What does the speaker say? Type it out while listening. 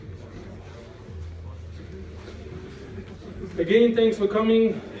Again, thanks for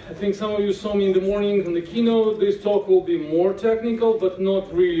coming. I think some of you saw me in the morning in the keynote. This talk will be more technical, but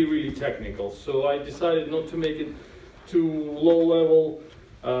not really technical. So I decided not to make it too low level,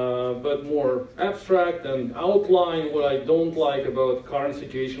 but more abstract and outline what I don't like about current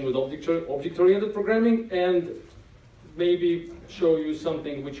situation with object-oriented programming, and maybe show you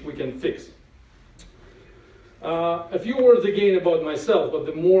something which we can fix. A few words again about myself, but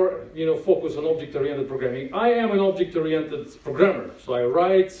the more focus on object-oriented programming. I am an object-oriented programmer, so I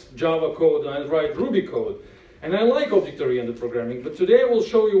write Java code and I write Ruby code, and I like object-oriented programming. But today I will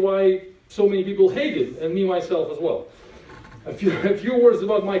show you why so many people hate it, and me myself as well. A few words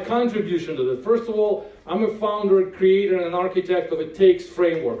about my contribution to that. First of all, I'm a founder, creator, and an architect of a TAKES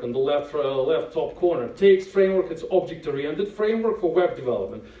framework on the left top corner. TAKES framework, it's object-oriented framework for web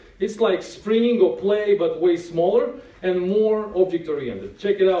development. It's like Spring or Play, but way smaller and more object-oriented.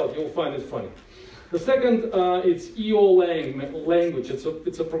 Check it out, you'll find it funny. The second, it's EOLang language.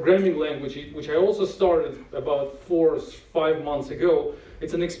 It's a programming language, which I also started about 4 or 5 months ago.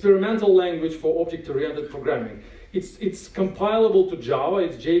 It's an experimental language for object-oriented programming. It's compilable to Java,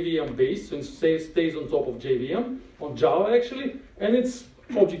 it's JVM based, so it stays on top of JVM, on Java actually, and it's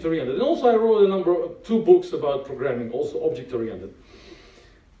object-oriented. And also I wrote 2 books about programming, also object-oriented.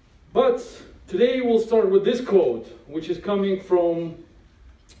 But today we'll start with this quote, which is coming from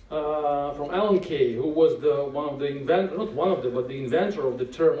Alan Kay, who was the inventor of the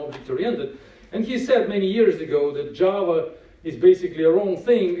term object-oriented. And he said many years ago that Java is basically a wrong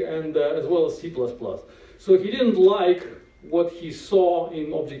thing, and as well as C++. So he didn't like what he saw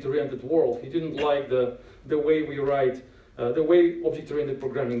in object-oriented world. He didn't like the way we write, the way object-oriented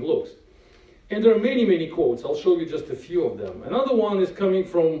programming looks. And there are many quotes. I'll show you just a few of them. Another one is coming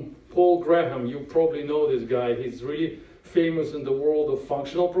from Paul Graham. You probably know this guy. He's really famous in the world of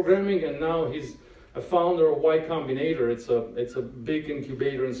functional programming, and now he's a founder of Y Combinator. It's a big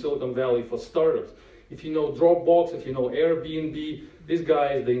incubator in Silicon Valley for startups. If you know Dropbox, if you know Airbnb, this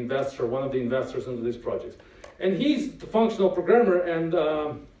guy is the investor, one of the investors into this project. And he's the functional programmer, and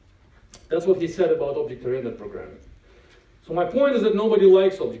that's what he said about object-oriented programming. So my point is that nobody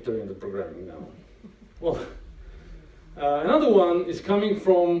likes object-oriented programming now. Well, another one is coming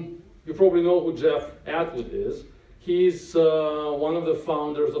from, you probably know who Jeff Atwood is. He's one of the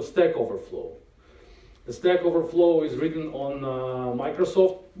founders of Stack Overflow. The Stack Overflow is written on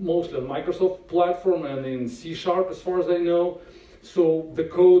Microsoft, mostly on Microsoft platform and in C# as far as I know. So the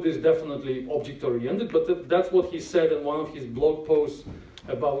code is definitely object-oriented, but that's what he said in one of his blog posts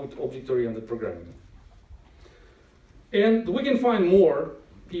about object-oriented programming. And we can find more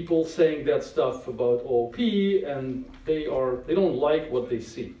people saying that stuff about OOP, and they don't like what they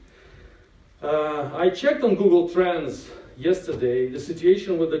see. I checked on Google Trends yesterday the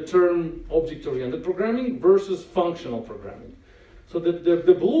situation with the term object-oriented programming versus functional programming. So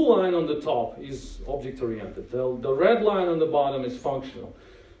the blue line on the top is object-oriented. The red line on the bottom is functional.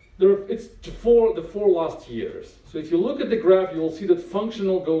 It's for the 4 last years. So if you look at the graph, you will see that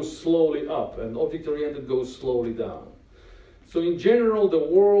functional goes slowly up and object-oriented goes slowly down. So in general, the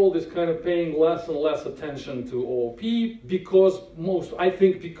world is kind of paying less and less attention to OOP because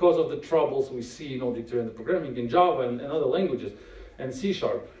because of the troubles we see in object-oriented programming in Java and other languages and C#.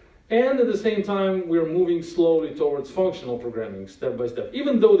 And at the same time, we're moving slowly towards functional programming step by step,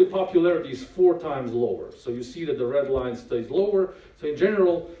 even though the popularity is 4 times lower. So you see that the red line stays lower. So in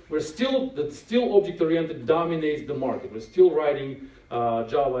general, still object-oriented dominates the market. We're still writing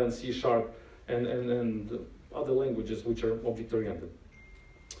Java and C# and other languages which are object-oriented.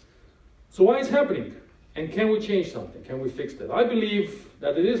 So why is it happening? And can we change something? Can we fix that? I believe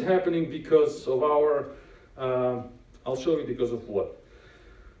that it is happening because of our, I'll show you because of what.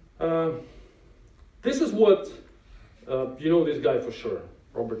 This is what, you know this guy for sure,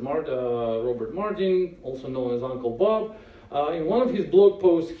 Robert Martin, also known as Uncle Bob. In one of his blog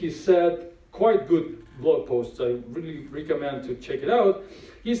posts, he said, quite good blog posts, I really recommend to check it out.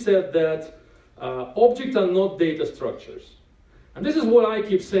 He said that objects are not data structures. And this is what I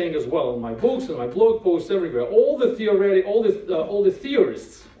keep saying as well in my books and my blog posts everywhere. All the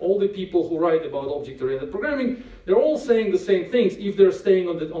theorists, all the people who write about object-oriented programming, they're all saying the same things if they're staying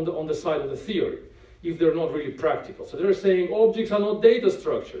on the side of the theory, if they're not really practical. So they're saying objects are not data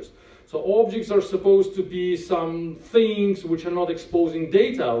structures. So objects are supposed to be some things which are not exposing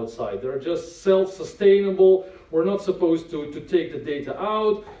data outside. They're just self-sustainable. We're not supposed to take the data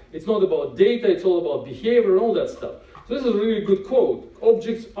out. It's not about data, it's all about behavior and all that stuff. So this is a really good quote.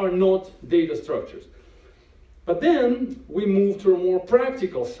 Objects are not data structures. But then we move to a more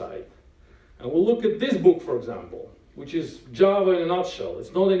practical side. And we'll look at this book, for example, which is Java in a nutshell.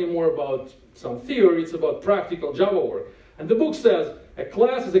 It's not anymore about some theory, it's about practical Java work. And the book says a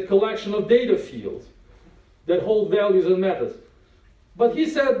class is a collection of data fields that hold values and methods. But he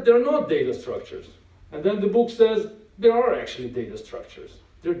said they're not data structures. And then the book says there are actually data structures.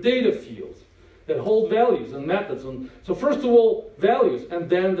 They're data fields that hold values and methods. So first of all, values, and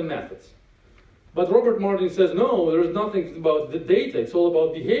then the methods. But Robert Martin says, no, there's nothing about the data. It's all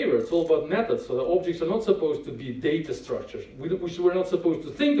about behavior. It's all about methods. So the objects are not supposed to be data structures. We're not supposed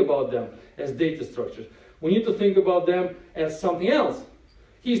to think about them as data structures. We need to think about them as something else.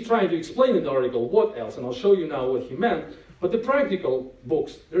 He's trying to explain in the article what else, and I'll show you now what he meant. But the practical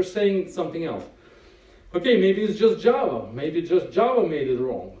books, they're saying something else. Okay, maybe it's just Java. Maybe just Java made it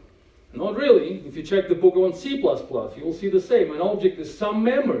wrong. Not really. If you check the book on C++, you will see the same. An object is some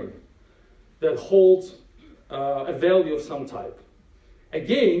memory that holds a value of some type.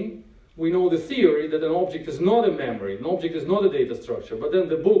 Again, we know the theory that an object is not a memory, an object is not a data structure, but then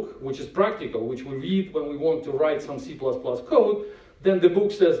the book, which is practical, which we read when we want to write some C++ code, then the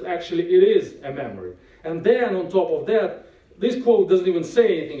book says actually it is a memory. And then on top of that, this quote doesn't even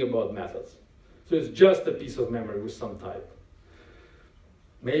say anything about methods. So it's just a piece of memory with some type.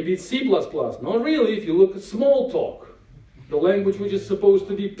 Maybe it's C++. Not really. If you look at Smalltalk, the language which is supposed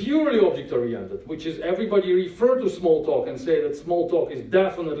to be purely object-oriented, which is everybody refer to Smalltalk and say that Smalltalk is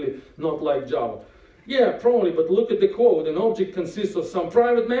definitely not like Java. Yeah, probably, but look at the quote. An object consists of some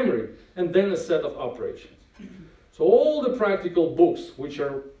private memory and then a set of operations. So all the practical books which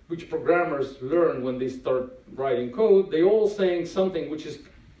programmers learn when they start writing code, they all saying something which is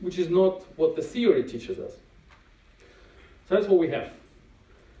not what the theory teaches us. So that's what we have.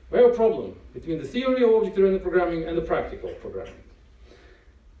 We have a problem between the theory of object-oriented programming and the practical programming.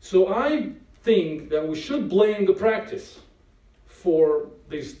 So I think that we should blame the practice for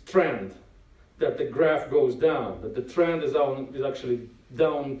this trend, that the graph goes down, that the trend is actually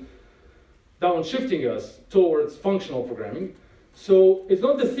downshifting us towards functional programming. So it's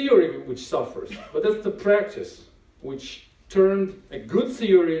not the theory which suffers, but that's the practice which turned a good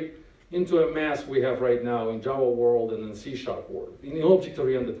theory into a mess we have right now in Java world and in C# world, in the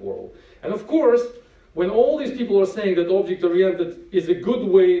object-oriented world. And of course, when all these people are saying that object-oriented is a good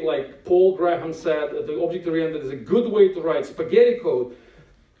way, like Paul Graham said, that the object-oriented is a good way to write spaghetti code,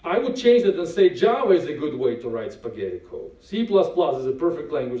 I would change that and say Java is a good way to write spaghetti code. C++ is a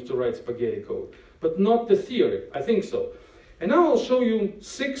perfect language to write spaghetti code, but not the theory. I think so. And now I'll show you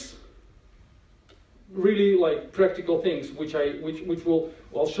 6 really like practical things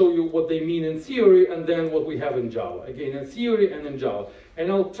I'll show you what they mean in theory and then what we have in Java. Again, in theory and in Java. And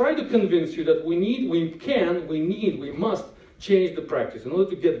I'll try to convince you that we must change the practice in order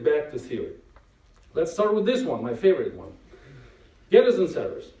to get back to theory. Let's start with this one, my favorite one. Getters and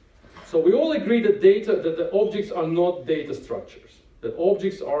setters. So we all agree that the objects are not data structures. That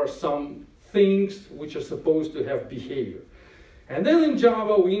objects are some things which are supposed to have behavior. And then in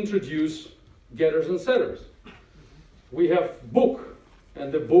Java we introduce getters and setters. We have book,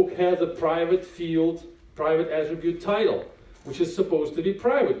 and the book has a private field, private attribute title, which is supposed to be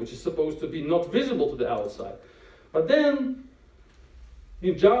private, which is supposed to be not visible to the outside. But then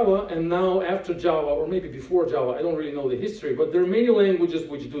in Java, and now after Java, or maybe before Java, I don't really know the history, but there are many languages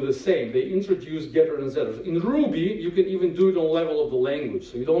which do the same. They introduce getters and setters. In Ruby, you can even do it on level of the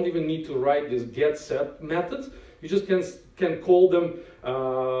language, so you don't even need to write these get-set methods. You just can call them,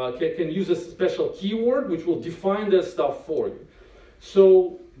 can use a special keyword which will define that stuff for you.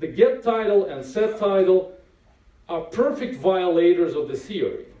 So the get title and set title are perfect violators of the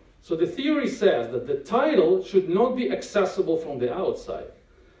theory. So the theory says that the title should not be accessible from the outside.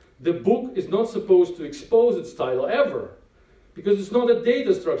 The book is not supposed to expose its title ever, because it's not a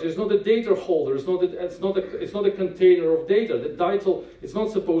data structure, it's not a data holder, it's not a container of data. The title is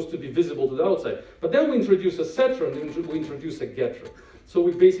not supposed to be visible to the outside. But then we introduce a setter and we introduce a getter. So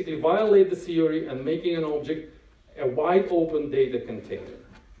we basically violate the theory and making an object a wide open data container.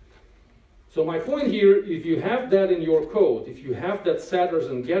 So my point here, if you have that in your code, if you have that setters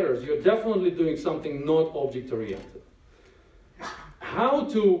and getters, you're definitely doing something not object-oriented. How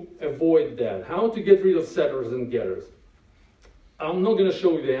to avoid that? How to get rid of setters and getters? I'm not going to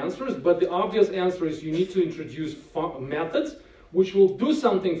show you the answers, but the obvious answer is you need to introduce methods which will do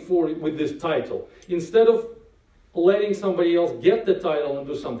something with this title, instead of letting somebody else get the title and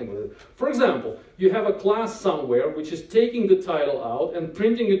do something with it. For example, you have a class somewhere which is taking the title out and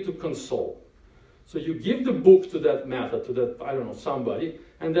printing it to console. So you give the book to that method, to that, I don't know, somebody,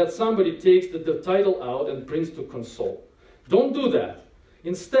 and that somebody takes the title out and prints to console. Don't do that.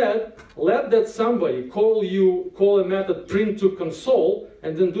 Instead, let that somebody call a method print to console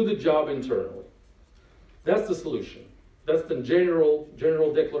and then do the job internally. That's the solution. That's the general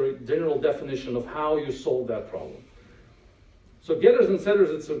definition of how you solve that problem. So getters and setters,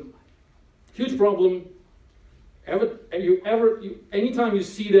 it's a huge problem. Anytime you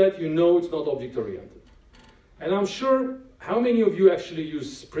see that, you know it's not object-oriented. And I'm sure, how many of you actually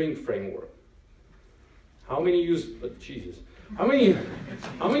use Spring Framework? How many use, Jesus, how many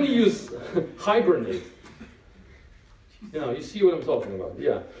use Hibernate? You see what I'm talking about,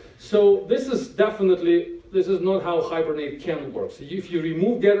 yeah. So this is not how Hibernate can work. So if you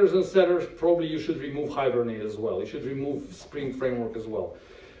remove getters and setters, probably you should remove Hibernate as well. You should remove Spring Framework as well.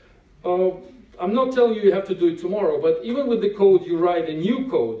 I'm not telling you have to do it tomorrow, but even with the code you write, a new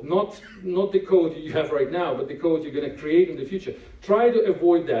code, not the code you have right now, but the code you're going to create in the future, try to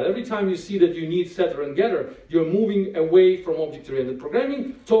avoid that. Every time you see that you need setter and getter, you're moving away from object-oriented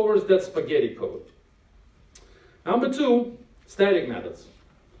programming towards that spaghetti code. Number 2, static methods.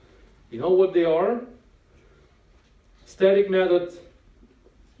 You know what they are? Static method,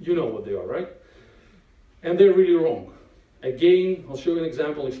 you know what they are, right? And they're really wrong. Again, I'll show you an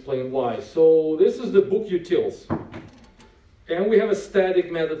example, explain why. So this is the book utils. And we have a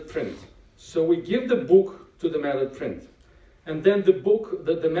static method print. So we give the book to the method print. And then the book,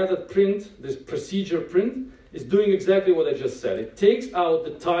 the method print, this procedure print, is doing exactly what I just said. It takes out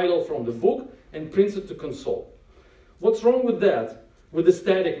the title from the book and prints it to console. What's wrong with that, with the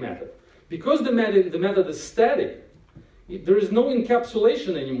static method? Because the method is static, there is no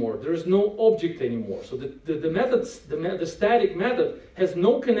encapsulation anymore. There is no object anymore. So the static method has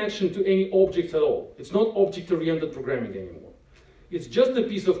no connection to any object at all. It's not object-oriented programming anymore. It's just a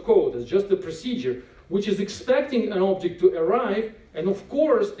piece of code. It's just a procedure which is expecting an object to arrive and, of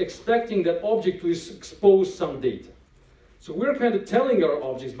course, expecting that object to expose some data. So we're kind of telling our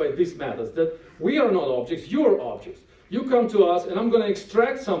objects by these methods that we are not objects, you're objects. You come to us and I'm going to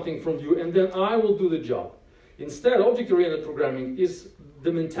extract something from you and then I will do the job. Instead, object-oriented programming is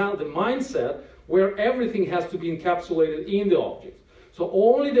the mindset where everything has to be encapsulated in the object. So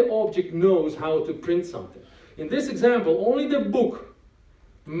only the object knows how to print something. In this example, only the book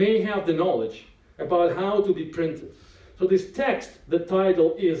may have the knowledge about how to be printed. So this text, the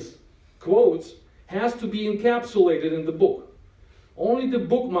title is quotes, has to be encapsulated in the book. Only the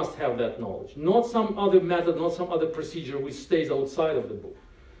book must have that knowledge, not some other method, not some other procedure which stays outside of the book.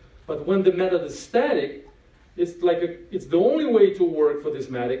 But when the method is static, it's the only way to work for this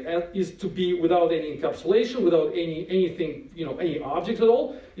method is to be without any encapsulation, without anything, any objects at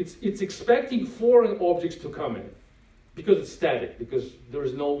all. It's expecting foreign objects to come in because it's static, because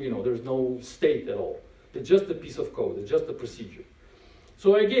there's no state at all. It's just a piece of code. It's just a procedure.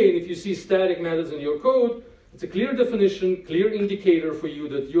 So again, if you see static methods in your code, it's a clear definition, clear indicator for you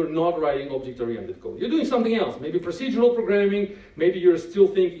that you're not writing object-oriented code. You're doing something else, maybe procedural programming, maybe you're still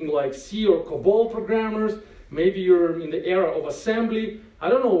thinking like C or COBOL programmers, maybe you're in the era of assembly. I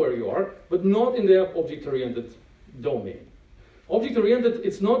don't know where you are, but not in the object-oriented domain. Object-oriented,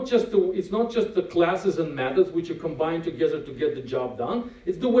 it's not just the classes and methods which you combine together to get the job done.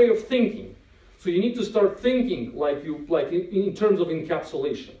 It's the way of thinking. So you need to start thinking like in terms of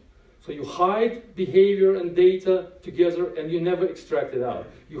encapsulation. So you hide behavior and data together and you never extract it out.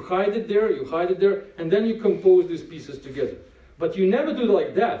 You hide it there, and then you compose these pieces together. But you never do it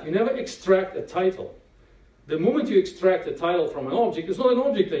like that. You never extract a title. The moment you extract a title from an object, it's not an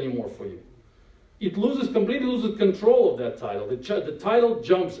object anymore for you. It completely loses control of that title. The title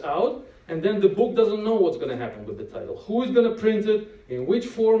jumps out, and then the book doesn't know what's going to happen with the title. Who is going to print it, in which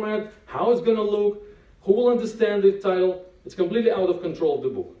format, how it's going to look, who will understand the title. It's completely out of control of the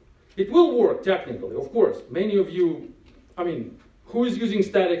book. It will work technically, of course. Many of you, who is using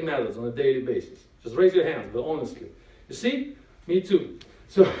static methods on a daily basis? Just raise your hands, but honestly. You see? Me too.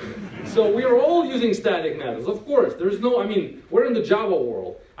 So we are all using static methods, of course. There is no, we're in the Java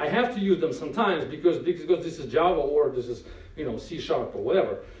world. I have to use them sometimes because this is Java or this is, C# or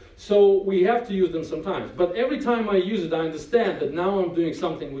whatever. So we have to use them sometimes. But every time I use it, I understand that now I'm doing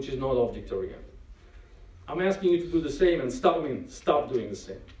something which is not object-oriented. I'm asking you to do the same and stop doing the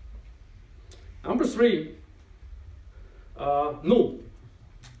same. Number 3, null.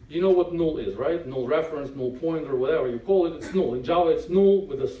 You know what null is, right? Null reference, null pointer, whatever you call it, it's null. In Java, it's null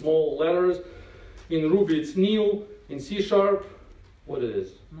with the small letters. In Ruby, it's nil. In C#, what it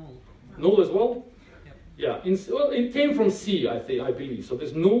is? Null. Null as well? Yep. Yeah. It came from C, I believe. So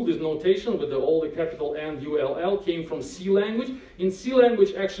this null, this notation with all the capital N, ULL, came from C language. In C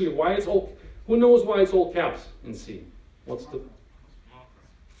language, actually, who knows why it's all caps in C?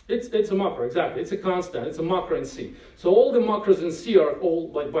 It's a macro, exactly. It's a constant. It's a macro in C. So all the macros in C are all,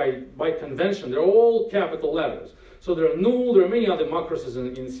 by convention, they're all capital letters. So there are null, there are many other macros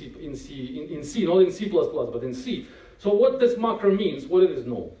in C, not in C++, but in C. So what this macro means, what it is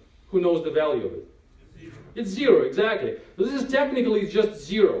null? Who knows the value of it? It's 0, exactly. So this is technically just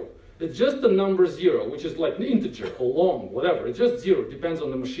 0. It's just the number 0, which is like an integer or long, whatever. It's just 0, depends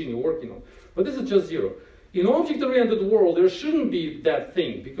on the machine you're working on. But this is just 0. In object-oriented world, there shouldn't be that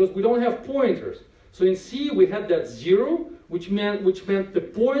thing because we don't have pointers. So in C, we had that 0, which meant the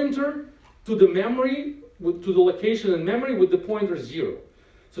pointer to the memory, to the location in memory with the pointer 0.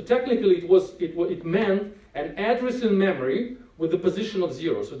 So technically, it meant an address in memory with the position of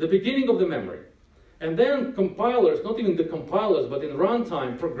 0. So the beginning of the memory. And then compilers, not even the compilers, but in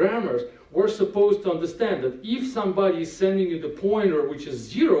runtime, programmers were supposed to understand that if somebody is sending you the pointer, which is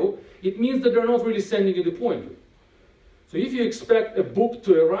 0, it means that they're not really sending you the pointer. So if you expect a book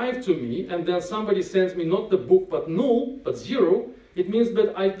to arrive to me, and then somebody sends me not the book, but null, but 0, it means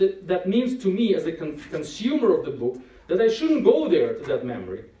that that means to me as a consumer of the book, that I shouldn't go there to that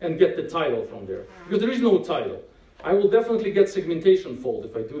memory and get the title from there, because there is no title. I will definitely get segmentation fault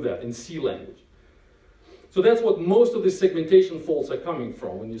if I do that in C language. So that's what most of the segmentation faults are coming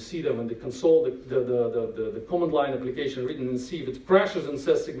from. When you see them in the console, the command line application written in C, if it crashes and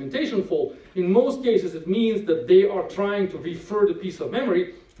says segmentation fault, in most cases it means that they are trying to refer the piece of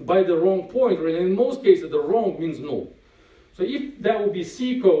memory by the wrong pointer, and in most cases the wrong means null. So if that would be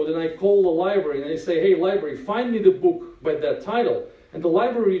C code, and I call the library and I say, hey library, find me the book by that title, and the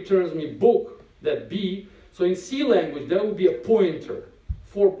library returns me book, that B, so in C language that would be a pointer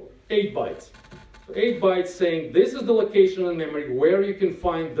for 8 bytes. 8 bytes saying this is the location in memory where you can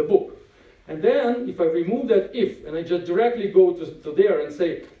find the book. And then if I remove that if and I just directly go to there and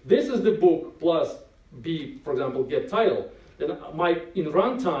say this is the book plus B, for example, get title, then in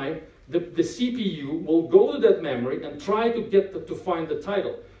runtime the CPU will go to that memory and try to get to find the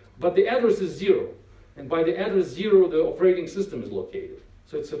title. But the address is 0. And by the address 0 the operating system is located.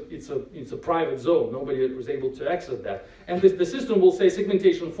 So it's a private zone. Nobody is able to access that. And the system will say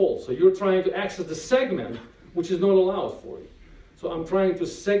segmentation false. So you're trying to access the segment, which is not allowed for you. So I'm trying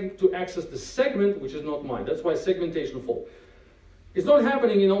to access the segment, which is not mine. That's why segmentation false. It's not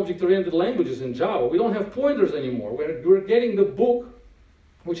happening in object-oriented languages in Java. We don't have pointers anymore. We're getting the book,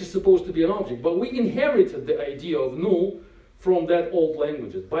 which is supposed to be an object. But we inherited the idea of null from that old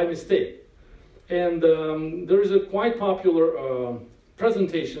languages by mistake. And there is a quite popular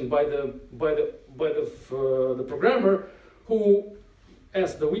presentation by the programmer who,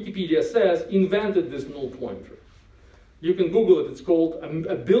 as the Wikipedia says, invented this null pointer. You can Google it. It's called a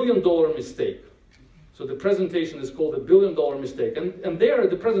 $1 billion mistake. So the presentation is called a $1 billion mistake. And there, at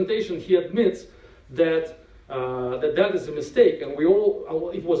the presentation, he admits that that is a mistake, and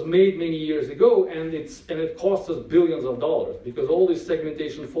it was made many years ago, and it cost us billions of dollars because all these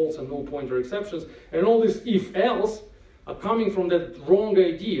segmentation faults and null pointer exceptions and all this if-else are coming from that wrong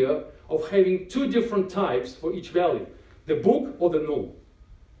idea of having 2 different types for each value, the book or the null.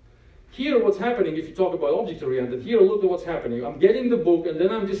 Here what's happening, if you talk about object-oriented, here look at what's happening. I'm getting the book and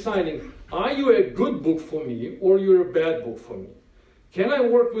then I'm deciding, are you a good book for me or you're a bad book for me? Can I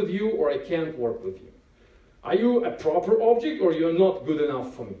work with you or I can't work with you? Are you a proper object or you're not good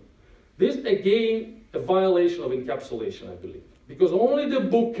enough for me? This, again, a violation of encapsulation, I believe. Because only the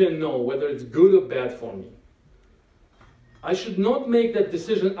book can know whether it's good or bad for me. I should not make that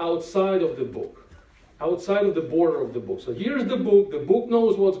decision outside of the book, outside of the border of the book. So here's the book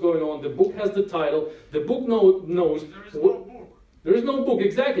knows what's going on, the book has the title, the book knows... There is no book. There is no book,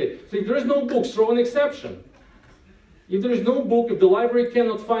 exactly. So if there is no book, throw an exception. If there is no book, if the library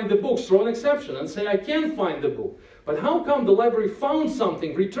cannot find the book, throw an exception and say, I can't find the book. But how come the library found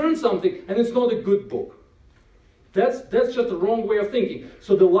something, returned something, and it's not a good book? That's just a wrong way of thinking.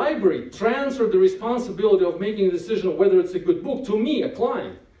 So the library transferred the responsibility of making a decision of whether it's a good book to me, a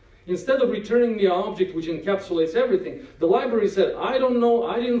client. Instead of returning me an object which encapsulates everything, the library said, I don't know,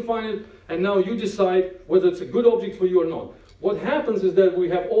 I didn't find it, and now you decide whether it's a good object for you or not. What happens is that we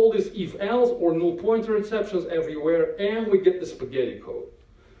have all these if-else or null pointer exceptions everywhere, and we get the spaghetti code.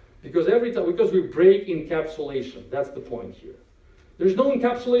 Because we break encapsulation. That's the point here. There's no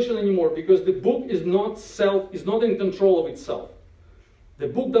encapsulation anymore because the book is not in control of itself. The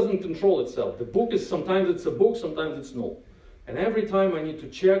book doesn't control itself. The book is, sometimes it's a book, sometimes it's null. And every time I need to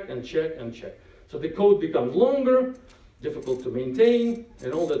check and check and check. So the code becomes longer, difficult to maintain,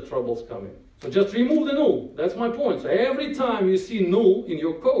 and all that trouble's coming. So just remove the null. That's my point. So every time you see null in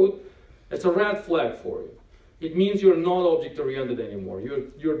your code, it's a red flag for you. It means you're not object-oriented anymore.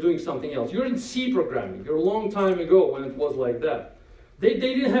 You're doing something else. You're in C programming. You're a long time ago when it was like that. They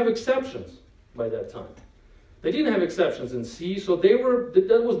didn't have exceptions by that time. They didn't have exceptions in C, so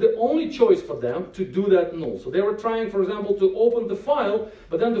that was the only choice for them to do that null. So they were trying, for example, to open the file,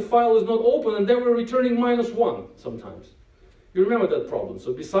 but then the file is not open, and they were returning -1 sometimes. You remember that problem.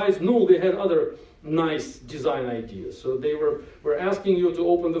 So besides null, they had other nice design ideas. So they were asking you to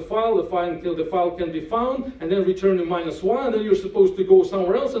open the file until the file can be found, and then return to -1, and then you're supposed to go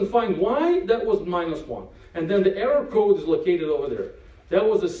somewhere else and find why that was -1. And then the error code is located over there. That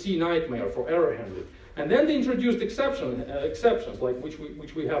was a C nightmare for error handling. And then they introduced exceptions, like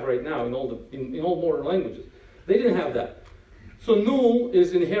which we have right now in all modern languages. They didn't have that. So null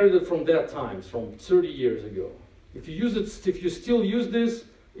is inherited from that time, from 30 years ago. If you use it, if you still use this,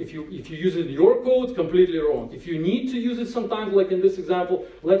 if you use it in your code, completely wrong. If you need to use it sometimes, like in this example,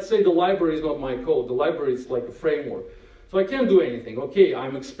 let's say the library is not my code. The library is like a framework. So I can't do anything. Okay,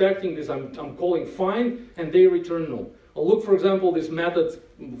 I'm expecting this, I'm calling find, and they return null. I'll look, for example, this method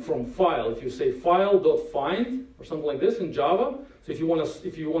from file. If you say file.find or something like this in Java, so if you want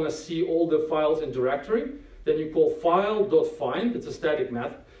to see all the files in directory, then you call file.find. It's a static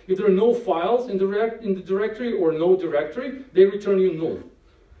method. If there are no files in the directory or no directory, they return you null.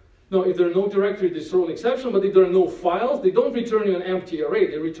 Now, if there are no directory, they throw an exception, but if there are no files, they don't return you an empty array,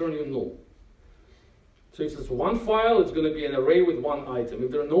 they return you null. So if it's one file, it's going to be an array with one item.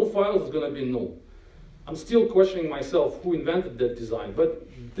 If there are no files, it's going to be null. I'm still questioning myself who invented that design, but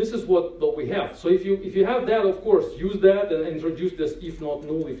this is what we have. So if you have that, of course, use that and introduce this if not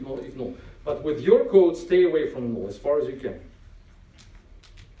null, if null. But with your code, stay away from null as far as you can.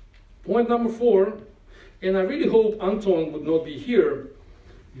 Point number 4, and I really hope Anton would not be here,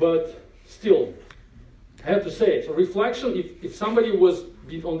 but still, I have to say it. So reflection, if somebody was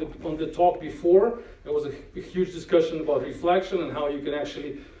on the talk before, there was a huge discussion about reflection and how you can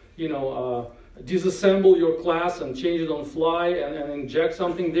actually, disassemble your class and change it on fly and inject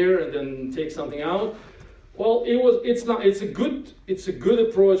something there and then take something out. Well, it's a good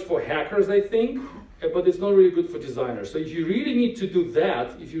approach for hackers, I think, but it's not really good for designers. So if you really need to do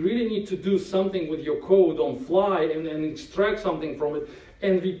that, if you really need to do something with your code on fly and extract something from it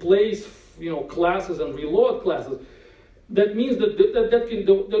and replace classes and reload classes, that means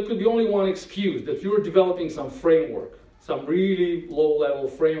that could be only one excuse, that you're developing some framework, some really low-level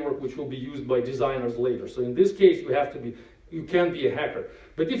framework which will be used by designers later. So in this case, you can't be a hacker.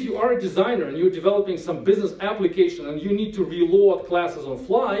 But if you are a designer and you're developing some business application and you need to reload classes on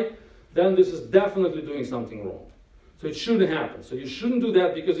fly, then this is definitely doing something wrong. So it shouldn't happen. So you shouldn't do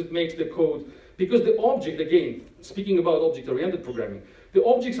that because it makes the code, because the object, again, speaking about object-oriented programming, the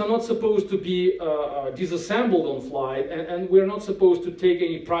objects are not supposed to be disassembled on fly, and we're not supposed to take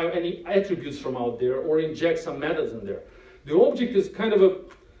any attributes from out there or inject some methods in there. The object is kind of a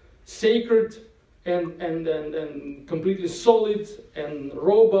sacred and completely solid and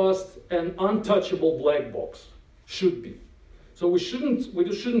robust and untouchable black box. Should be. So we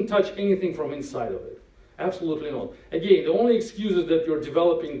shouldn't touch anything from inside of it. Absolutely not. Again, the only excuse is that you're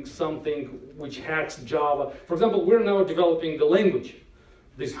developing something which hacks Java. For example, we're now developing the language,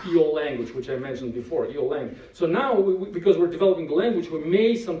 this EO language, which I mentioned before, EO language. So now, because we're developing the language, we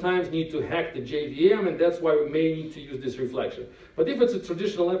may sometimes need to hack the JVM, and that's why we may need to use this reflection. But if it's a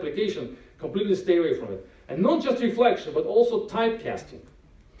traditional application, completely stay away from it. And not just reflection, but also typecasting.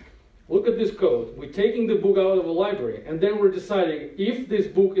 Look at this code. We're taking the book out of the library, and then we're deciding if this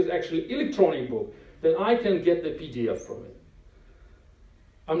book is actually electronic book, then I can get the PDF from it.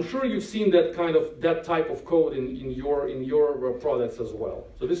 I'm sure you've seen that type of code in your products as well.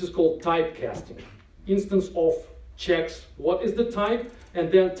 So this is called typecasting. Instance of checks what is the type,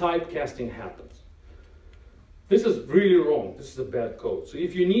 and then typecasting happens. This is really wrong. This is a bad code. So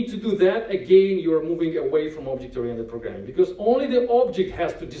if you need to do that, again, you're moving away from object-oriented programming, because only the object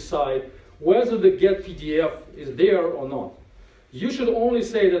has to decide whether the get PDF is there or not. You should only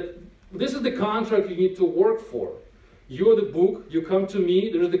say that this is the contract you need to work for. You're the book, you come to me,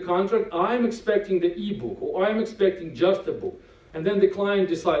 there's the contract, I'm expecting the ebook, or I'm expecting just a book. And then the client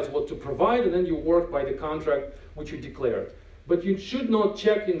decides what to provide, and then you work by the contract which you declared. But you should not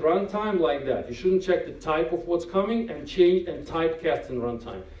check in runtime like that. You shouldn't check the type of what's coming and change and typecast in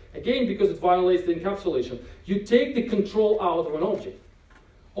runtime. Again, because it violates the encapsulation. You take the control out of an object.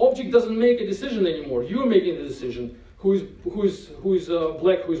 Object doesn't make a decision anymore. You're making the decision. Who's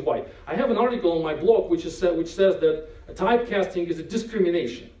black, who's white. I have an article on my blog which says that typecasting is a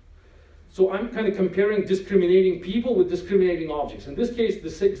discrimination. So I'm kind of comparing discriminating people with discriminating objects. In this case,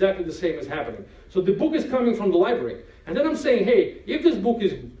 exactly the same is happening. So the book is coming from the library. And then I'm saying, hey, if this book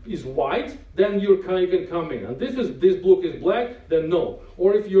is white, then you can come in. And if this book is black, then no.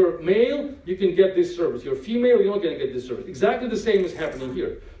 Or if you're male, you can get this service. You're female, you're not going to get this service. Exactly the same is happening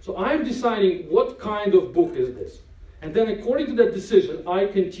here. So I'm deciding what kind of book is this. And then according to that decision, I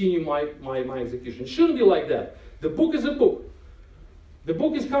continue my execution. It shouldn't be like that. The book is a book. The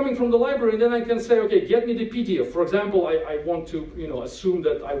book is coming from the library, and then I can say, okay, get me the PDF. For example, I want to assume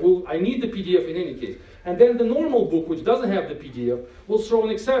that I need the PDF in any case. And then the normal book, which doesn't have the PDF, will throw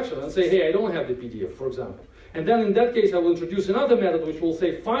an exception and say, hey, I don't have the PDF, for example. And then in that case, I will introduce another method which will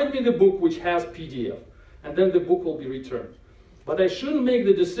say, find me the book which has PDF. And then the book will be returned. But I shouldn't make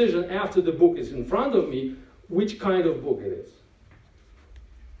the decision after the book is in front of me, which kind of book it is.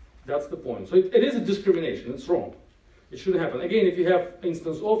 That's the point. So it is a discrimination. It's wrong. It shouldn't happen. Again, if you have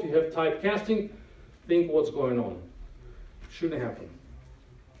instance of, you have typecasting, think what's going on. Shouldn't happen.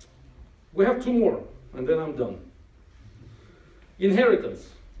 We have two more, and then I'm done. Inheritance.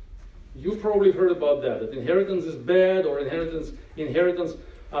 You've probably heard about that inheritance is bad, or inheritance. There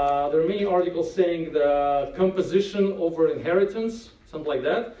are many articles saying the composition over inheritance, something like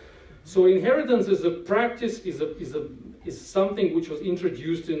that. So inheritance is a practice, is something which was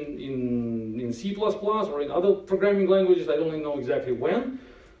introduced in C++ or in other programming languages. I don't know exactly when,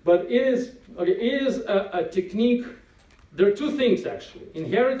 but it is a technique. There are two things actually: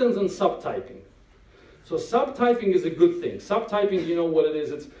 inheritance and subtyping. So subtyping is a good thing. Subtyping, you know what it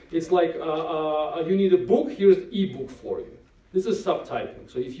is? It's like you need a book. Here's the ebook for you. This is subtyping.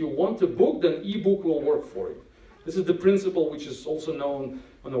 So if you want a book, then ebook will work for you. This is the principle which is also known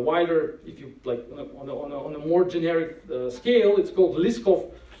on a wider, if you like, on a more generic scale. It's called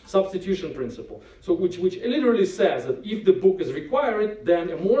Liskov substitution principle. So which literally says that if the book is required, then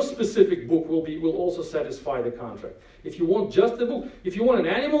a more specific book will also satisfy the contract. If you want just the book, if you want an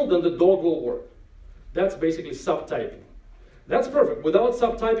animal, then the dog will work. That's basically subtyping. That's perfect. Without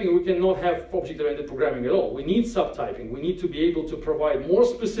subtyping, we cannot have object-oriented programming at all. We need subtyping. We need to be able to provide more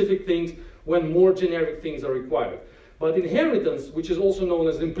specific things when more generic things are required. But inheritance, which is also known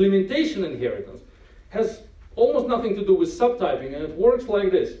as implementation inheritance, has almost nothing to do with subtyping, and it works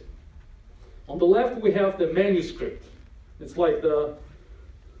like this. On the left, we have the manuscript. It's like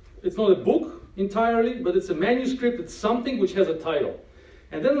it's not a book entirely, but it's a manuscript. It's something which has a title.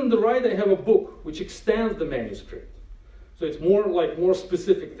 And then on the right, I have a book which extends the manuscript. So it's more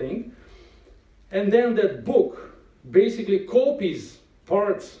specific thing. And then that book basically copies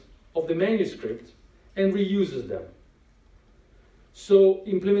parts of the manuscript and reuses them. So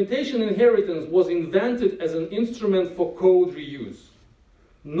implementation inheritance was invented as an instrument for code reuse,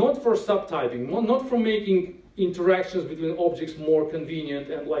 not for subtyping, not for making interactions between objects more convenient,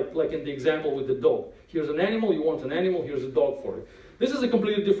 and like in the example with the dog. Here's an animal, you want an animal, here's a dog for it. This is a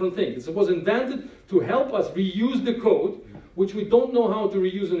completely different thing. It was invented to help us reuse the code, which we don't know how to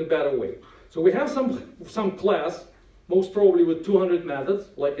reuse in a better way. So we have some class, most probably with 200 methods,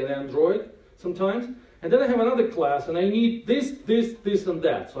 like an Android sometimes. And then I have another class, and I need this, and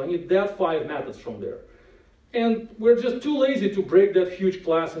that. So I need that 5 methods from there. And we're just too lazy to break that huge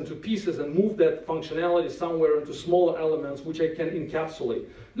class into pieces and move that functionality somewhere into smaller elements, which I can encapsulate.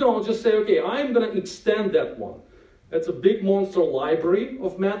 No, I'll just say, okay, I'm going to extend that one. That's a big monster library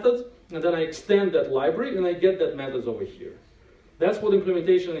of methods, and then I extend that library, and I get that methods over here. That's what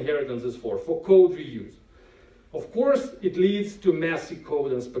implementation inheritance is for code reuse. Of course, it leads to messy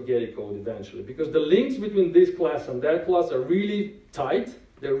code and spaghetti code eventually, because the links between this class and that class are really tight.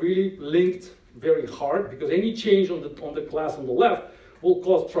 They're really linked very hard, because any change on the class on the left will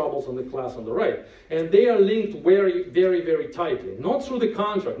cause troubles on the class on the right. And they are linked very, very, very tightly. Not through the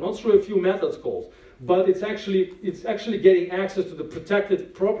contract, not through a few methods calls, but it's actually getting access to the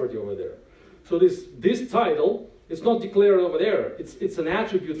protected property over there. So this title is not declared over there. It's an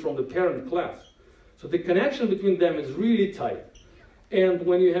attribute from the parent class. So the connection between them is really tight. And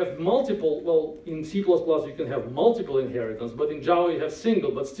when you have multiple, well, in C++ you can have multiple inheritance, but in Java you have single,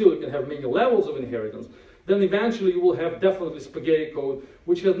 but still you can have many levels of inheritance. Then eventually you will have definitely spaghetti code,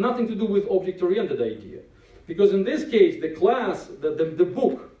 which has nothing to do with object-oriented idea. Because in this case, the class, the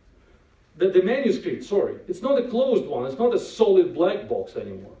book, the manuscript, sorry, it's not a closed one, it's not a solid black box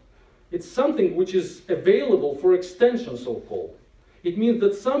anymore. It's something which is available for extension, so-called. It means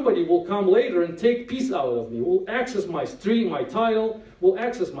that somebody will come later and take piece out of me, will access my string, my title, will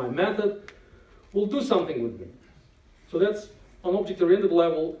access my method, will do something with me. So that's, on object-oriented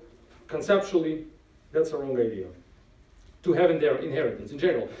level, conceptually, that's a wrong idea, to have in their inheritance in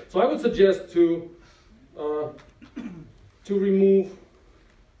general. So I would suggest to remove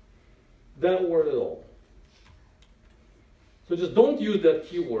that word at all. So just don't use that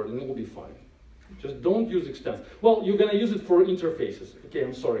keyword and it will be fine. Just don't use extends. Well, you're going to use it for interfaces. Okay,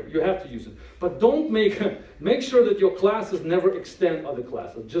 I'm sorry. You have to use it. But don't make sure that your classes never extend other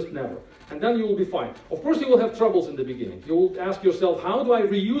classes. Just never. And then you will be fine. Of course, you will have troubles in the beginning. You will ask yourself, how do I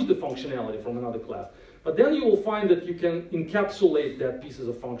reuse the functionality from another class? But then you will find that you can encapsulate that pieces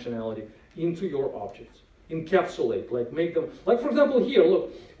of functionality into your objects, encapsulate, like make them, like for example here,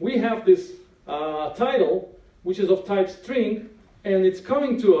 look, we have this title, which is of type string, and it's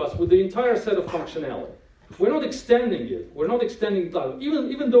coming to us with the entire set of functionality. We're not extending it. We're not extending the title.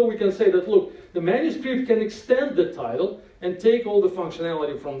 Even though we can say that, look, the manuscript can extend the title and take all the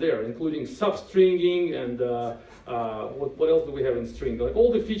functionality from there, including substringing and what else do we have in string? Like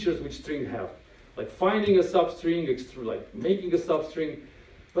all the features which string have, like finding a substring, like making a substring.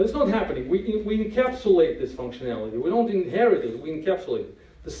 But it's not happening. We encapsulate this functionality. We don't inherit it. We encapsulate it.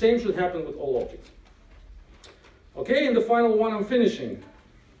 The same should happen with all objects. Okay, and the final one I'm finishing.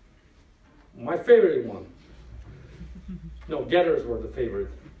 My favorite one. No, getters were the favorite.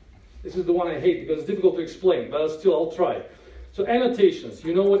 This is the one I hate because it's difficult to explain, but still I'll try. So annotations,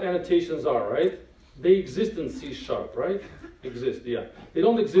 you know what annotations are, right? They exist in C#, right? Exist, yeah. They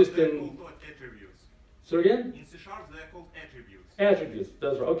don't exist in... attributes. So again? In C# they're called attributes. Attributes,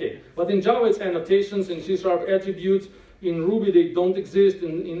 that's right, okay. But in Java it's annotations, in C# attributes, in Ruby they don't exist,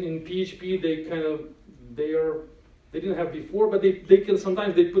 in PHP they kind of, they didn't have before, but they can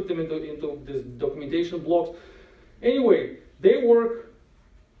sometimes they put them into this documentation blocks. Anyway, they work.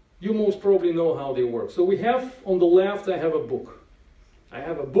 You most probably know how they work. So we have on the left, I have a book. I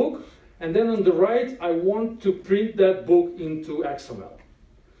have a book, and then on the right, I want to print that book into XML.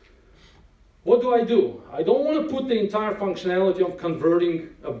 What do? I don't want to put the entire functionality of converting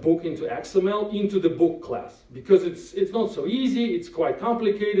a book into XML into the book class, because it's not so easy, it's quite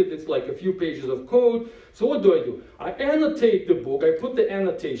complicated, it's like a few pages of code. So what do? I annotate the book, I put the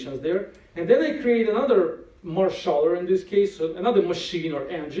annotations there, and then I create another marshaller, in this case, so another machine or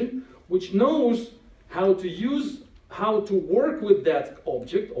engine, which knows how to work with that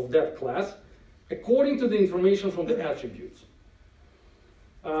object of that class according to the information from the attributes.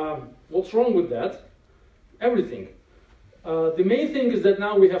 What's wrong with that? Everything. The main thing is that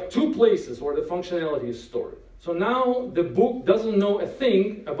now we have two places where the functionality is stored. So now the book doesn't know a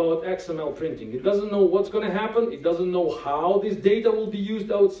thing about XML printing. It doesn't know what's going to happen. It doesn't know how this data will be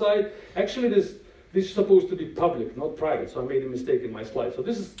used outside. Actually, this is supposed to be public, not private. So I made a mistake in my slide. So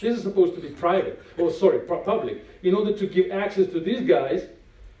this is supposed to be private. Oh, sorry, public. In order to give access to these guys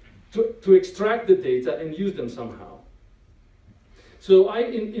to extract the data and use them somehow. So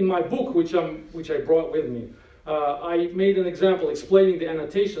in my book, which I brought with me, I made an example explaining the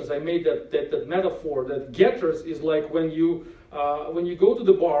annotations. I made that metaphor that getters is like when you go to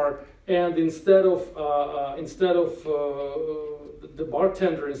the bar and instead of the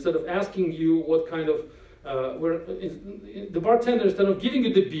bartender, instead of asking you what kind of the bartender, instead of giving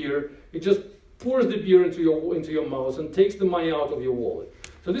you the beer, it just pours the beer into your mouth and takes the money out of your wallet.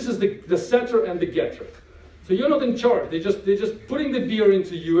 So this is the setter and the getter. So you're not in charge. They're just putting the beer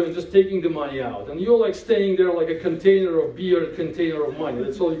into you and just taking the money out. And you're like staying there like a container of beer, a container of money.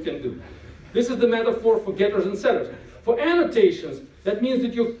 That's all you can do. This is the metaphor for getters and setters. For annotations, that means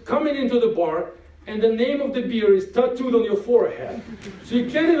that you're coming into the bar and the name of the beer is tattooed on your forehead. So you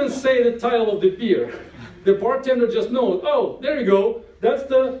can't even say the title of the beer. The bartender just knows, oh, there you go. That's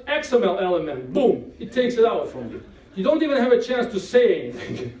the XML element. Boom. It takes it out from you. You don't even have a chance to say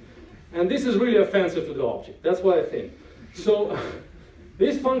anything. And this is really offensive to the object. That's what I think. So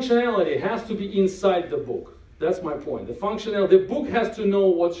this functionality has to be inside the book. That's my point. The book has to know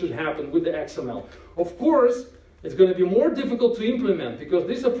what should happen with the XML. Of course, it's going to be more difficult to implement because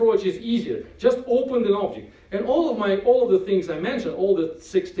this approach is easier. Just open an object. And all of the things I mentioned, all the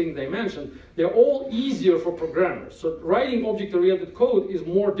 6 things I mentioned, they're all easier for programmers. So writing object-oriented code is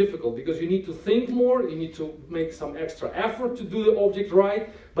more difficult because you need to think more, you need to make some extra effort to do the object right,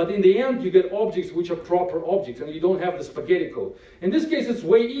 but in the end you get objects which are proper objects and you don't have the spaghetti code. In this case it's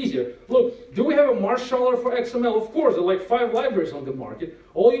way easier. Look, do we have a marshaller for XML? Of course, there are like 5 libraries on the market.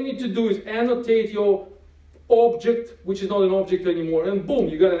 All you need to do is annotate your object, which is not an object anymore, and boom,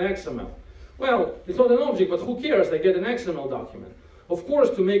 you got an XML. Well, it's not an object, but who cares? I get an XML document. Of course,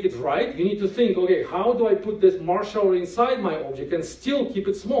 to make it right, you need to think, okay, how do I put this marshaller inside my object and still keep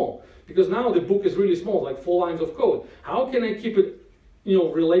it small? Because now the book is really small, like 4 lines of code. How can I keep it,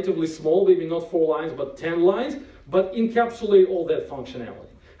 relatively small, maybe not 4 lines, but 10 lines, but encapsulate all that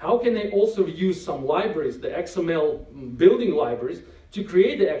functionality? How can I also use some libraries, the XML building libraries, to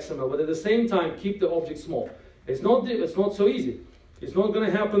create the XML, but at the same time keep the object small? It's not so easy. It's not going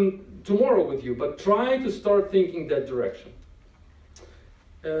to happen tomorrow with you, but try to start thinking that direction.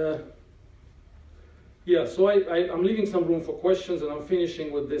 Yeah, so I'm leaving some room for questions, and I'm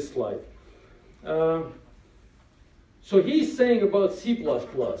finishing with this slide. So he's saying about C++,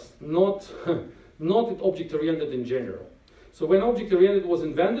 not object-oriented in general. So when object-oriented was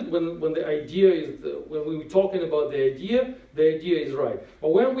invented, when the idea is, when we were talking about the idea is right.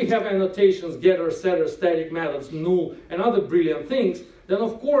 But when we have annotations, getter, setter, static methods, null, and other brilliant things, then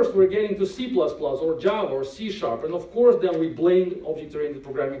of course we're getting to C++ or Java or C#, and of course then we blame object-oriented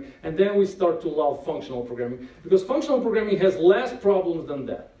programming, and then we start to love functional programming, because functional programming has less problems than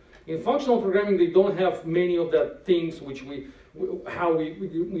that. In functional programming, they don't have many of that things which we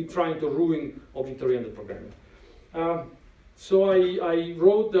trying to ruin object-oriented programming. So I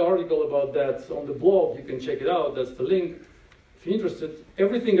wrote the article about that on the blog. You can check it out. That's the link. If you're interested,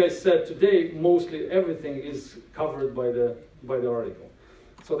 everything I said today, mostly everything is covered by the article.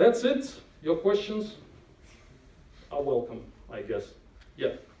 So that's it. Your questions are welcome, I guess.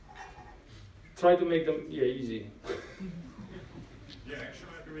 Yeah. Try to make them easy. Yeah,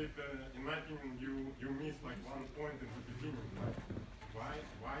 actually, I believe, in my opinion, you missed like one point in the beginning.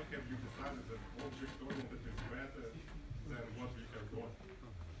 Why have you decided that object-oriented is better than what we have got,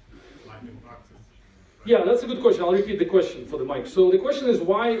 like in practice? Yeah, that's a good question. I'll repeat the question for the mic. So the question is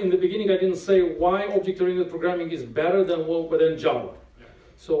why, in the beginning, I didn't say why object-oriented programming is better than Java. Yeah.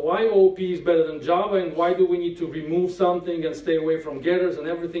 So why OOP is better than Java, and why do we need to remove something and stay away from getters and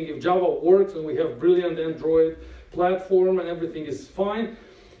everything if Java works and we have brilliant Android platform and everything is fine?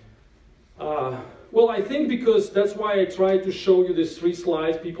 Well, I think because that's why I tried to show you these 3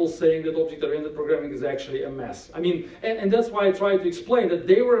 slides, people saying that object-oriented programming is actually a mess. I mean, and that's why I tried to explain that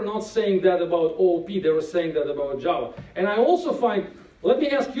they were not saying that about OOP, they were saying that about Java. And I also find, let me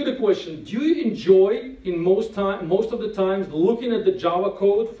ask you the question, do you enjoy, in most of the times, looking at the Java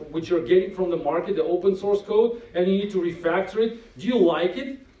code, which you're getting from the market, the open source code, and you need to refactor it? Do you like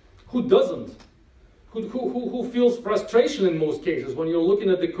it? Who doesn't? Who feels frustration in most cases when you're looking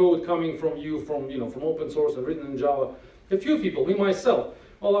at the code coming from you, from open source and written in Java? A few people, me myself.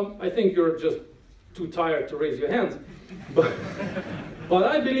 Well, I think you're just too tired to raise your hands. But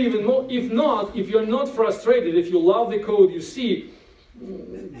I believe if you're not frustrated, if you love the code you see,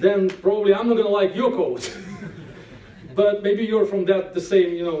 then probably I'm not going to like your code. But maybe you're from the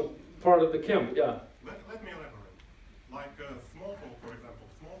same part of the camp. Yeah. Let me elaborate. Like Smalltalk, for example.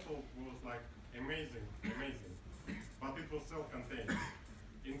 Smalltalk was like amazing, but it was self-contained.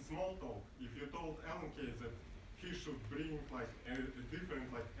 In Smalltalk, if you told LNK that he should bring like a different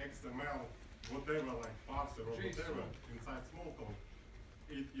like XML, whatever, like parser or whatever inside Smalltalk,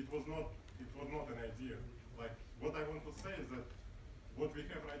 it was not an idea. Like what I want to say is that what we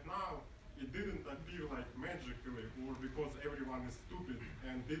have right now, it didn't appear like magically or because everyone is stupid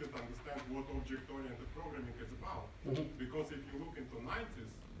and didn't understand what object-oriented programming is about. Mm-hmm. Because if you look into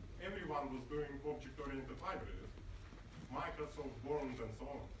 90s, everyone was doing object-oriented libraries. Microsoft, Borland, and so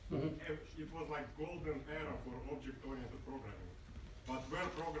on. Mm-hmm. It was like golden era for object-oriented programming. But were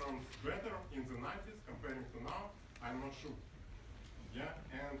programs better in the 90s comparing to now? I'm not sure. Yeah,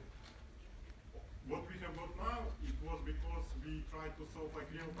 and what we have got now, it was because we tried to solve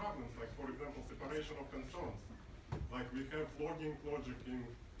like real problems, like for example, separation of concerns. Like we have logging logic in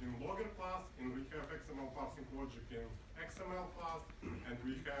logger class, and we have XML parsing logic in XML class, and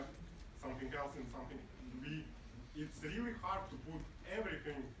we have something else in something. It's really hard to put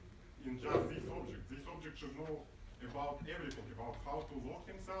everything in just this object. This object should know about everything, about how to log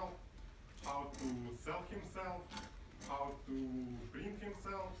himself, how to sell himself, how to print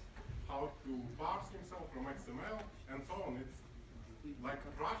himself, how to parse himself from XML, and so on. It's like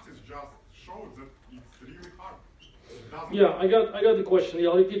practice just shows that it's really hard. Yeah, I got the question. Yeah,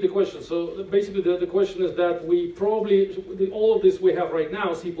 I'll repeat the question. So basically the question is that we probably, all of this we have right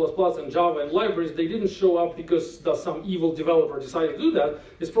now, C++ and Java and libraries, they didn't show up because some evil developer decided to do that.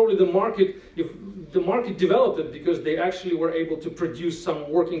 It's probably the market, if the market developed it because they actually were able to produce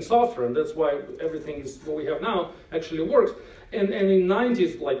some working software, and that's why everything is what we have now actually works. And in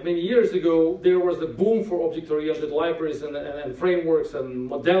 90s, like many years ago, there was a boom for object-oriented libraries and frameworks and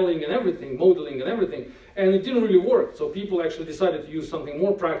modeling and everything, and it didn't really work. So people actually decided to use something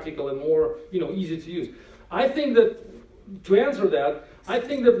more practical and more, easy to use. I think that, to answer that, I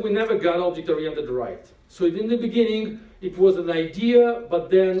think that we never got object-oriented right. So in the beginning, it was an idea, but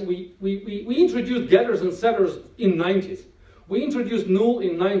then we introduced getters and setters in 90s. We introduced null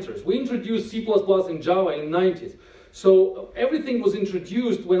in 90s. We introduced C++ and Java in 90s. So everything was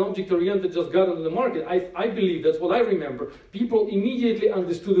introduced when object-oriented just got into the market. I believe, that's what I remember. People immediately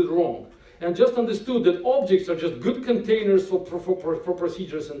understood it wrong and just understood that objects are just good containers for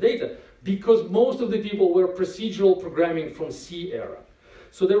procedures and data, because most of the people were procedural programming from C era.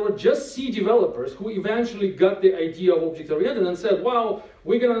 So there were just C developers who eventually got the idea of object-oriented and said, wow,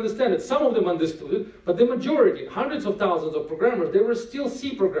 we can understand it. Some of them understood it, but the majority, hundreds of thousands of programmers, they were still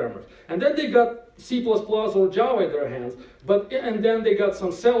C programmers. And then they got C++ or Java in their hands, and then they got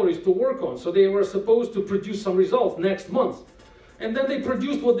some salaries to work on. So they were supposed to produce some results next month. And then they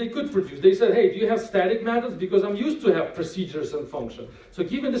produced what they could produce. They said, hey, do you have static methods? Because I'm used to have procedures and functions. So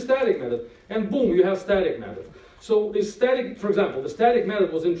give me the static method. And boom, you have static methods. So the static, for example, the static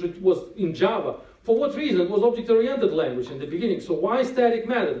method was in Java. For what reason? It was object-oriented language in the beginning. So why static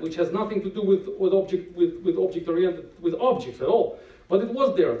method, which has nothing to do with object-oriented, with objects at all? But it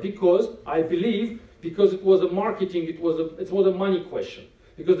was there because, I believe, because it was a marketing, it was a money question.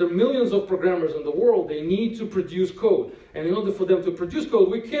 Because there are millions of programmers in the world, they need to produce code. And in order for them to produce code,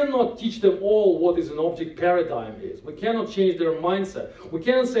 we cannot teach them all what is an object paradigm is. We cannot change their mindset. We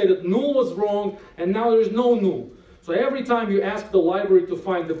cannot say that null was wrong and now there is no null. So every time you ask the library to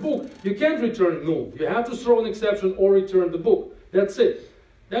find the book, you can't return null. You have to throw an exception or return the book. That's it.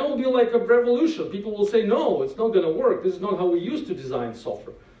 That will be like a revolution. People will say, no, it's not going to work. This is not how we used to design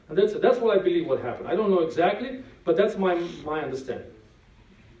software. And that's it. That's what I believe what happened. I don't know exactly, but that's my understanding.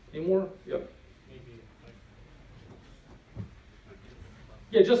 Any more? Yeah.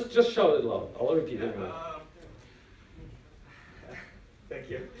 Yeah, just shout it loud. I'll repeat it. Thank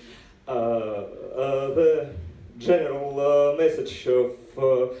you. The general message of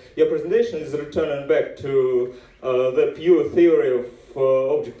your presentation is returning back to the pure theory of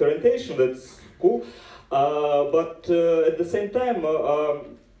object orientation. That's cool. But at the same time,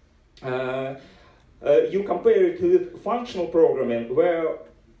 you compare it with functional programming, where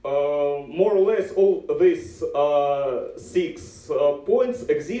more or less all these 6 points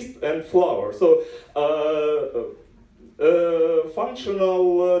exist and flower. So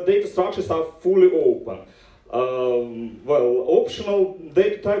functional data structures are fully open. Well, optional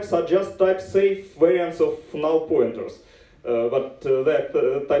data types are just type-safe variants of null pointers. But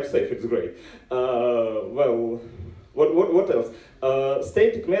that type-safe is great. Well, what else?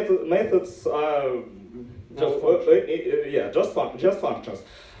 Static methods are just functions.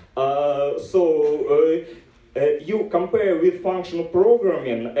 So you compare with functional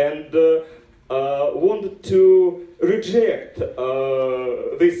programming and wanted to reject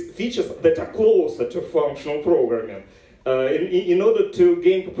these features that are closer to functional programming in order to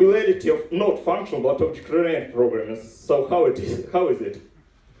gain popularity of not functional but object-oriented programming. So how is it?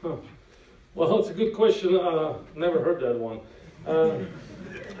 Huh. Well, it's a good question. Never heard that one.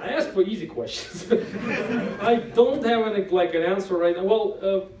 I asked for easy questions. I don't have an answer right now.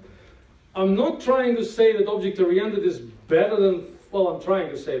 Well, I'm not trying to say that object-oriented is better than, well, I'm trying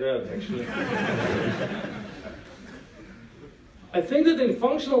to say that actually. I think that in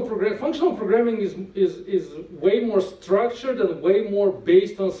functional programming is way more structured and way more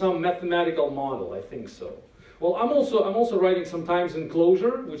based on some mathematical model. I think so. Well, I'm also writing sometimes in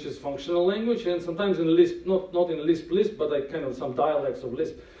Clojure, which is functional language, and sometimes in Lisp, not in Lisp, but like kind of some dialects of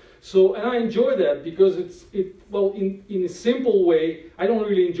Lisp. So, and I enjoy that because well, in a simple way, I don't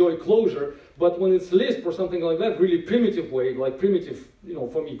really enjoy Clojure, but when it's Lisp or something like that, really primitive way, like primitive,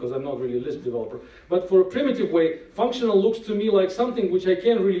 for me, because I'm not really a Lisp developer, but for a primitive way, functional looks to me like something which I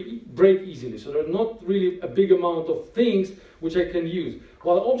can't really break easily. So there's not really a big amount of things which I can use.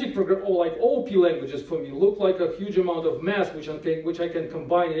 While object program, or like OOP languages for me, look like a huge amount of math which I can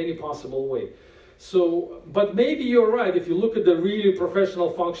combine in any possible way. So, but maybe you're right, if you look at the really professional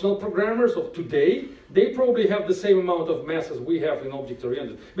functional programmers of today, they probably have the same amount of mass as we have in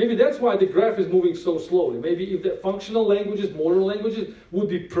object-oriented. Maybe that's why the graph is moving so slowly. Maybe if the functional languages, modern languages, would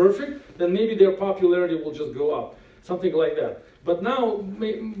be perfect, then maybe their popularity will just go up. Something like that. But now,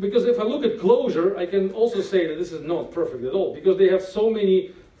 because if I look at Clojure, I can also say that this is not perfect at all, because they have so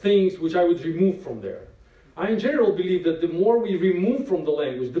many things which I would remove from there. I in general believe that the more we remove from the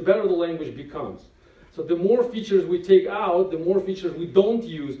language, the better the language becomes. So the more features we take out, the more features we don't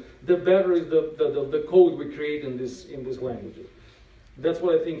use, the better is the code we create in this language. That's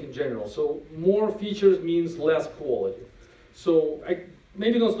what I think in general. So more features means less quality. So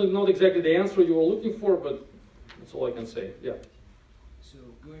maybe that's not exactly the answer you were looking for, but that's all I can say. Yeah. So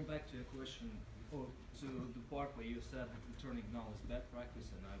going back to your question, or to the part where you said that returning null is bad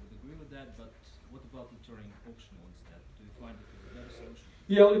practice, and I would agree with that, but what about returning optional instead? Do you find it as a better solution?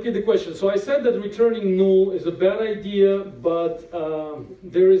 Yeah, I'll repeat the question. So I said that returning null is a bad idea, but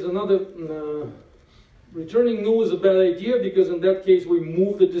there is another... returning null is a bad idea because in that case we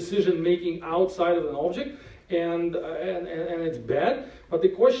move the decision making outside of an object, and it's bad. But the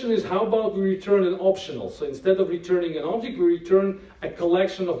question is, how about we return an optional? So instead of returning an object, we return a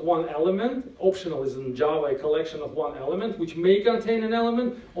collection of one element. Optional is in Java a collection of one element, which may contain an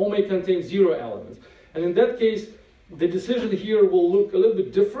element or may contain 0 elements. And in that case, the decision here will look a little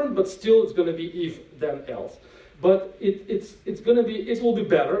bit different, but still it's going to be if then else. But it will be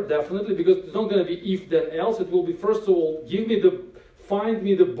better, definitely, because it's not going to be if then else. It will be, first of all, find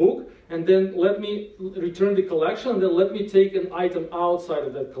me the book, and then let me return the collection, and then let me take an item outside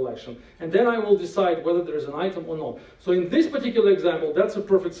of that collection. And then I will decide whether there is an item or not. So in this particular example, that's a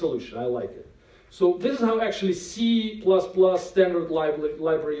perfect solution. I like it. So this is how actually C++ standard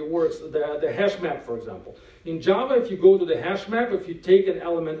library works, the hash map, for example. In Java, if you go to the hash map, if you take an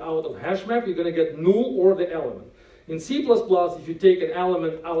element out of hash map, you're going to get null or the element. In C++, if you take an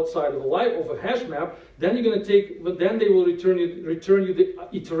element outside of a hash map, then you're going to then they will return you the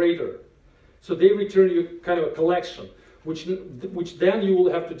iterator. So they return you kind of a collection, which then you will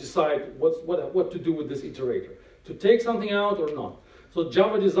have to decide what to do with this iterator, to take something out or not. So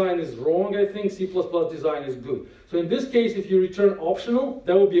Java design is wrong, I think. C++ design is good. So in this case, if you return optional,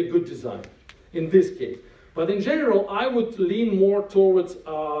 that would be a good design. In this case. But in general, I would lean more towards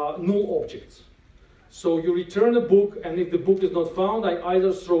null objects. So you return a book, and if the book is not found, I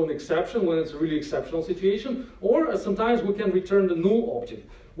either throw an exception when it's a really exceptional situation, or sometimes we can return the null object,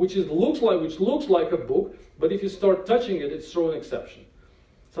 which looks like a book, but if you start touching it, it's throw an exception.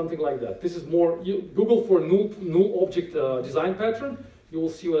 Something like that. This is more, Google for null object design pattern, you will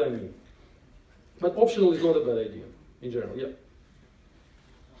see what I mean. But optional is not a bad idea, in general, yeah.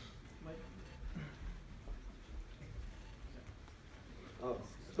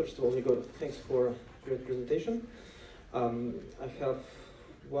 First of all, Igor, thanks for great presentation. I have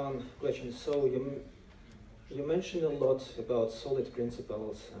one question. So you mentioned a lot about solid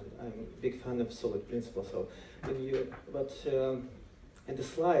principles, and I'm a big fan of solid principles. So in the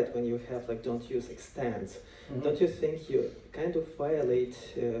slide, when you have like don't use extends, don't you think you kind of violate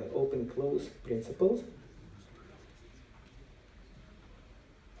open-close principles?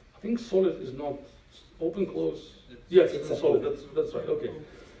 I think solid is not open-close. Yes, it's solid. That's right. Okay.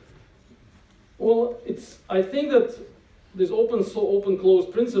 Well, I think that this open-close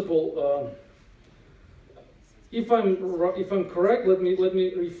principle. If I'm correct, let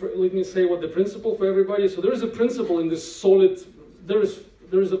me say what the principle for everybody. So there is a principle in this solid. There is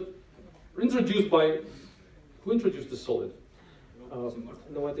introduced by who introduced the solid?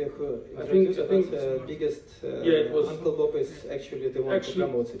 No idea who. I think biggest. It was Uncle Bob is actually the one who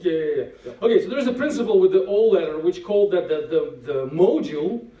promotes it. Yeah. Okay, so there is a principle with the O letter which called that the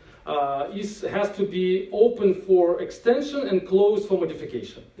module has to be open for extension and closed for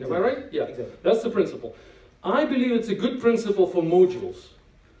modification. Exactly. Am I right? Yeah. Exactly. That's the principle. I believe it's a good principle for modules,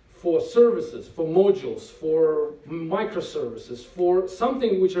 for services, for modules, for microservices, for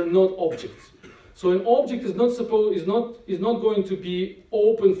something which are not objects. So an object is not going to be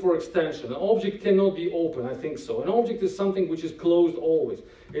open for extension. An object cannot be open, I think so. An object is something which is closed always.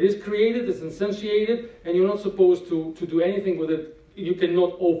 It is created, it's instantiated, and you're not supposed to do anything with it. You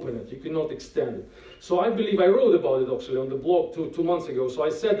cannot open it, you cannot extend it. So I believe I wrote about it actually on the blog two months ago. So I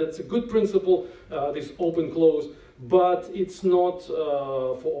said that's a good principle, this open-close, but it's not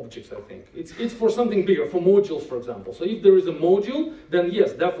for objects, I think. It's for something bigger, for modules, for example. So if there is a module, then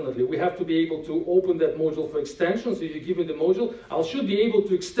yes, definitely, we have to be able to open that module for extension. So if you give me the module, I should be able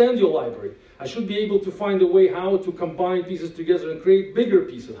to extend your library. I should be able to find a way how to combine pieces together and create bigger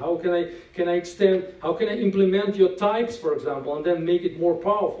pieces. How can I extend, how can I implement your types, for example, and then make it more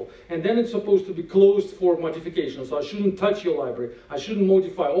powerful? And then it's supposed to be closed for modification. So I shouldn't touch your library. I shouldn't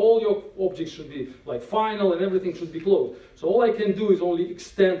modify. All your objects should be like final and everything should be closed. So all I can do is only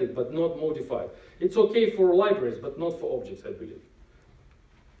extend it, but not modify it. It's okay for libraries, but not for objects, I believe.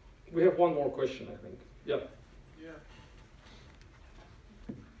 We have one more question, I think. Yeah.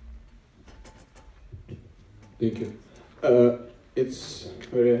 Thank you. It's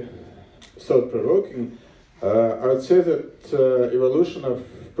very thought-provoking. I would say that evolution of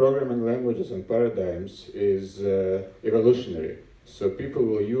programming languages and paradigms is evolutionary. So people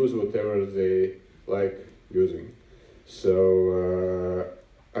will use whatever they like using. So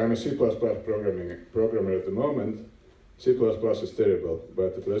I'm a C++ programmer at the moment. C++ is terrible,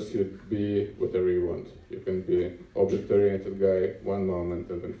 but it lets you be whatever you want. You can be object-oriented guy one moment,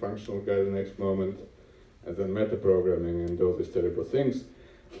 and then functional guy the next moment, and then metaprogramming and all these terrible things.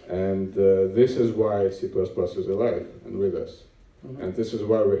 And this is why C++ is alive and with us. Mm-hmm. And this is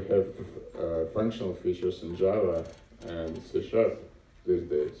why we have functional features in Java and C# these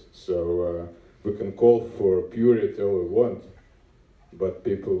days. So we can call for purity all we want, but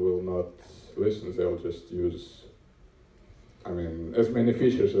people will not listen, they'll just use, I mean, as many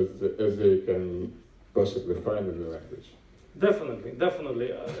features as they can possibly find in the language. Definitely,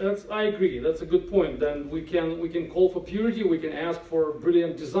 definitely. I agree. That's a good point. Then we can call for purity. We can ask for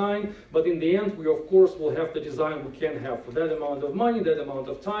brilliant design. But in the end, we of course will have the design we can have for that amount of money, that amount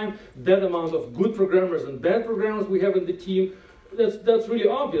of time, that amount of good programmers and bad programmers we have in the team. That's really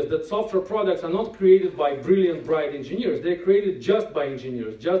obvious that software products are not created by brilliant, bright engineers. They're created just by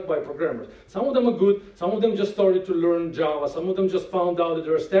engineers, just by programmers. Some of them are good. Some of them just started to learn Java. Some of them just found out that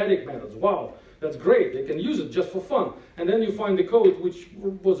there are static methods. Wow. That's great, they can use it just for fun. And then you find the code which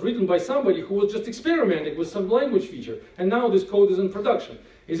was written by somebody who was just experimenting with some language feature. And now this code is in production.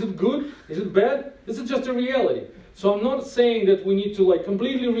 Is it good? Is it bad? This is just a reality. So I'm not saying that we need to like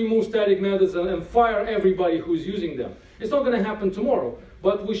completely remove static methods and fire everybody who's using them. It's not going to happen tomorrow.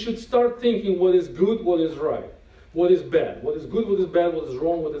 But we should start thinking what is good, what is right. What is bad, what is good, what is bad, what is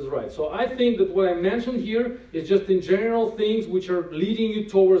wrong, what is right. So I think that what I mentioned here is just in general things which are leading you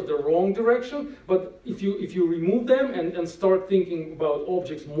towards the wrong direction, but if you remove them and start thinking about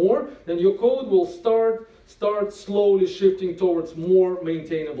objects more, then your code will start slowly shifting towards more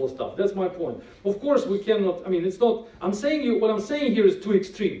maintainable stuff. That's my point. Of course we cannot, I mean it's not, what I'm saying here is too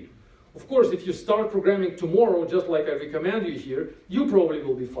extreme. Of course if you start programming tomorrow, just like I recommend you here, you probably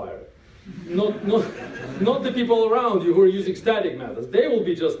will be fired. Not the people around you who are using static methods. They will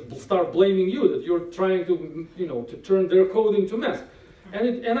be just start blaming you that you're trying to, to turn their code into mess.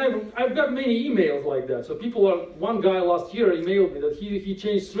 And I've got many emails like that. So one guy last year emailed me that he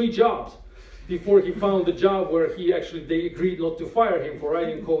changed 3 jobs before he found the job where they agreed not to fire him for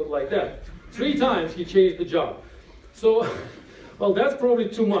writing code like that. 3 times he changed the job. So, well, that's probably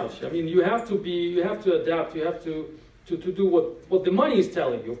too much. I mean, you have to adapt. You have to do what the money is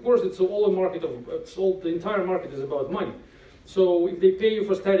telling you. Of course, the entire market is about money. So if they pay you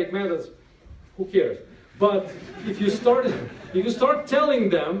for static methods, who cares? But if you start telling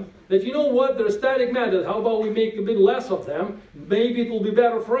them that, you know what, they're static methods, how about we make a bit less of them? Maybe it will be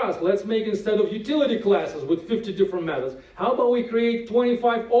better for us. Let's make, instead of utility classes with 50 different methods, how about we create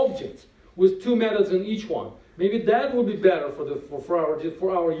 25 objects with 2 methods in each one? Maybe that will be better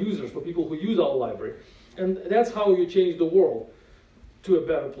for our users, for people who use our library. And that's how you change the world to a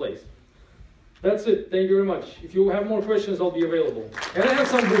better place. That's it. Thank you very much. If you have more questions, I'll be available. And I have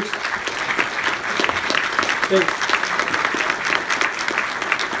some books. Thanks.